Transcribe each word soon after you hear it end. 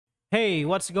Hey,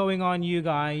 what's going on, you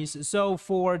guys? So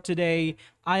for today,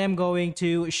 I am going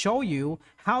to show you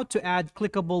how to add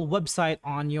clickable website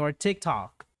on your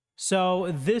TikTok.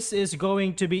 So this is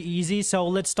going to be easy, so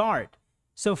let's start.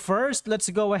 So first, let's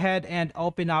go ahead and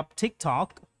open up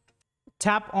TikTok.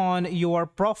 Tap on your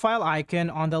profile icon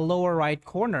on the lower right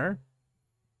corner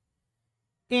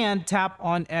and tap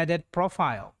on edit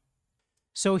profile.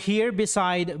 So here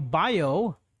beside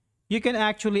bio, you can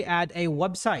actually add a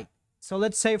website. So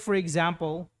let's say, for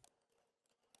example,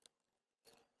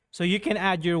 so you can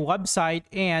add your website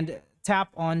and tap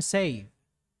on save.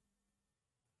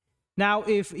 Now,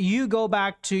 if you go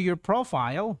back to your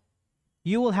profile,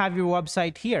 you will have your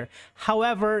website here.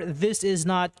 However, this is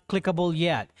not clickable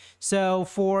yet. So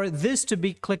for this to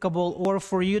be clickable, or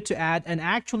for you to add an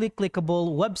actually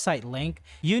clickable website link,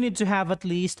 you need to have at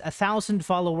least 1,000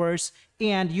 followers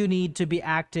and you need to be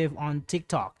active on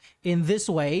TikTok. In this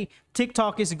way,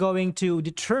 TikTok is going to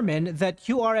determine that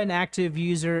you are an active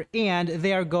user and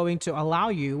they are going to allow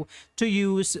you to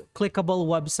use clickable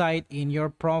website in your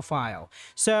profile.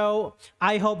 So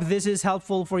I hope this is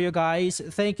helpful for you guys.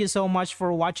 Thank you so much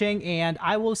for watching and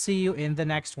I will see you in the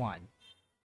next one.